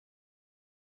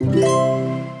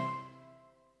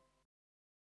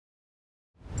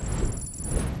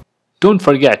Don't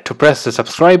forget to press the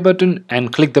subscribe button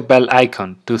and click the bell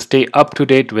icon to stay up to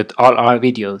date with all our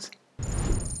videos.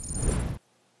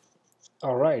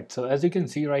 Alright, so as you can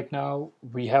see right now,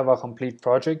 we have a complete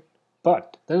project,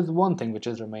 but there is one thing which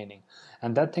is remaining,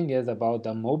 and that thing is about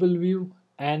the mobile view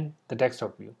and the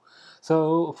desktop view.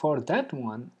 So for that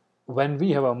one, when we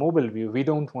have a mobile view, we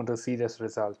don't want to see this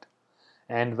result.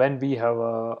 And when we have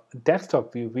a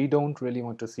desktop view, we don't really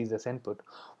want to see this input,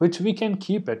 which we can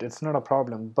keep it, it's not a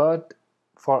problem, but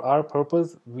for our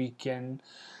purpose,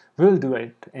 we'll do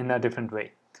it in a different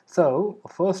way. So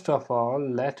first of all,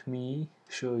 let me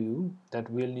show you that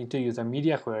we'll need to use a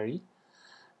media query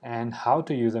and how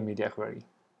to use a media query.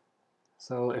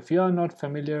 So if you are not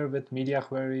familiar with media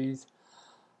queries,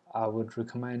 I would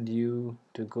recommend you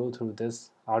to go through this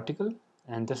article,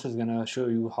 and this is going to show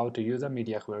you how to use a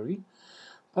media query.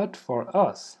 But for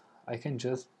us, I can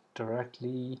just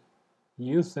directly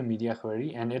use the media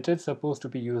query, and it is supposed to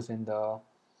be used in the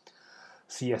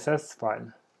CSS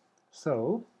file.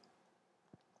 So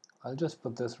I'll just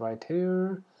put this right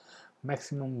here,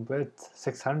 maximum width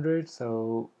 600,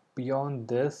 so beyond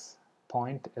this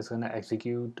point is going to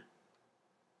execute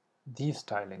these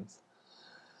stylings.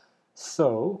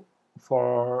 So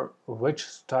for which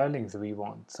stylings we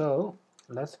want, so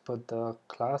let's put the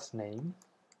class name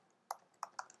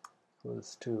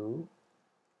equals to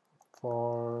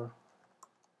for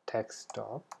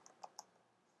desktop.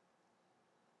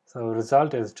 So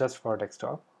result is just for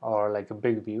desktop or like a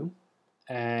big view,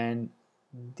 and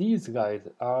these guys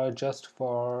are just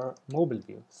for mobile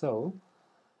view. So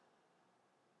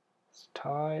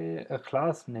style a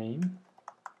class name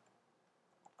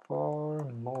for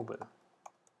mobile.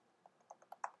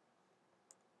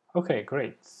 Okay,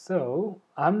 great. So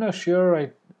I'm not sure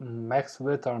I max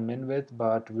width or min width,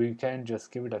 but we can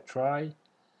just give it a try.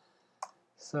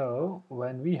 So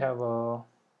when we have a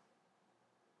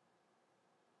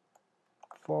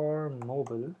for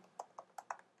mobile,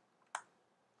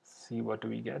 see what do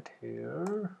we get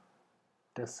here,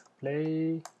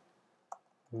 display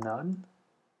none,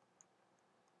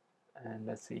 and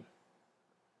let's see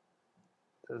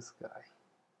this guy.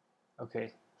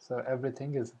 Okay, so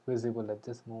everything is visible at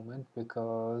this moment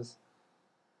because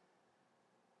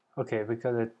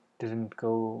it didn't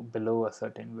go below a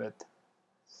certain width.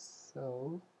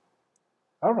 So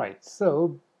alright,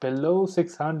 so below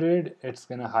 600 it's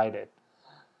gonna hide it.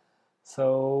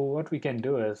 So what we can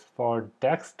do is for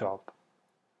desktop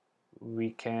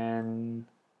we can,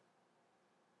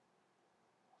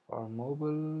 for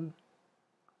mobile,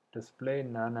 display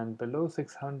none, and below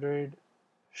 600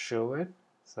 show it.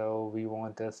 So we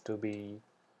want this to be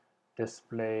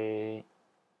display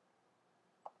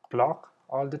block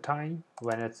all the time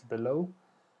when it's below.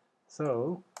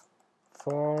 So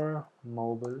for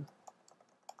mobile,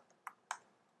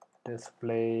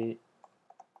 display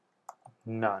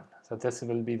none. So this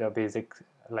will be the basic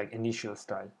like initial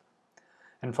style.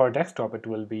 And for desktop it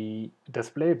will be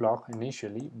display block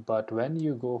initially, but when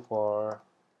you go for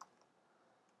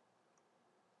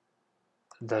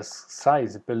the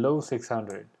size below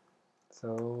 600,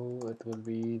 so it will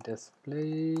be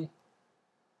display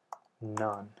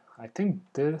none. I think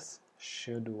this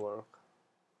should work.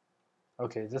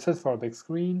 Okay, this is for big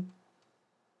screen,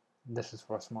 this is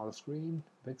for small screen,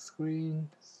 big screen,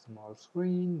 small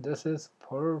screen. This is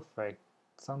perfect,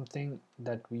 something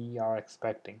that we are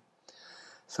expecting.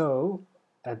 So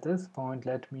at this point,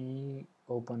 let me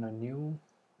open a new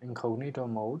incognito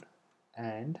mode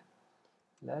and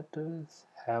let us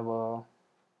have a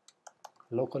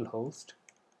localhost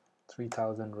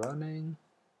 3000 running,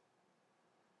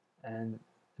 and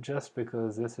just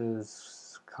because this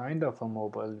is kind of a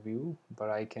mobile view, but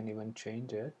I can even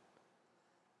change it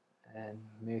and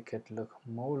make it look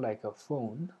more like a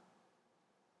phone.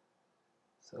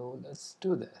 So let's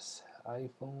do this.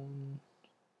 iPhone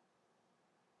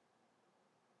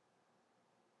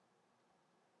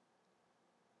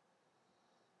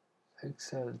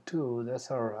Pixel 2, that's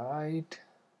alright.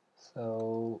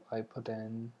 So I put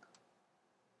in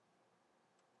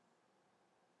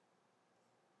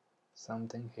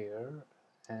something here,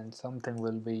 and something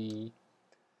will be,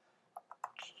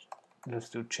 let's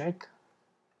do check,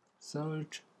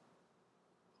 search.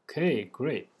 Okay,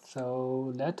 great.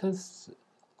 So let us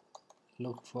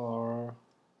look for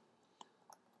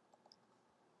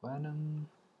Venom.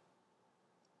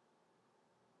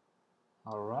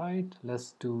 Alright,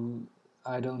 let's do,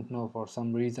 I don't know, for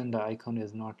some reason the icon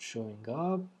is not showing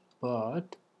up,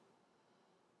 but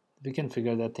we can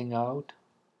figure that thing out.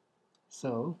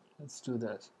 So let's do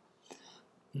this.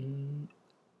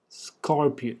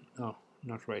 Scorpion. Oh,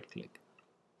 not right click,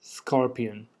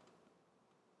 Scorpion.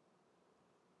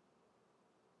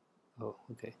 Oh,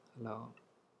 okay, allow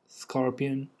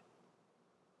Scorpion,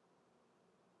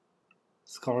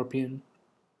 Scorpion.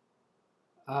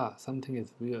 Something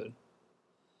is weird.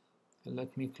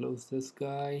 Let me close this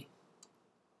guy.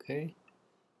 Okay,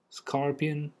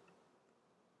 Scorpion,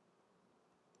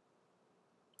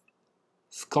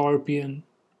 Scorpion.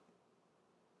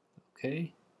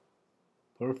 Okay,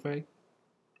 perfect.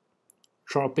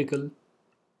 Tropical.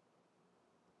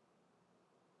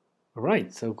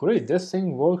 Alright, so great, this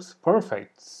thing works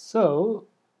perfect. So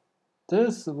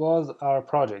this was our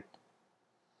project,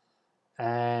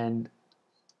 and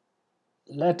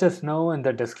let us know in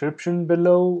the description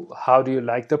below how do you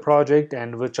like the project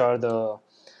and which are the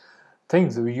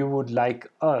things you would like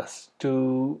us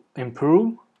to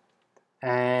improve.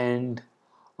 And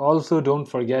also don't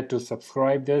forget to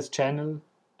subscribe this channel,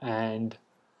 and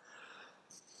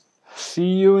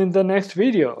see you in the next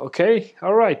video. Okay,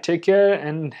 all right, take care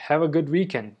and have a good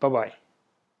weekend. Bye bye.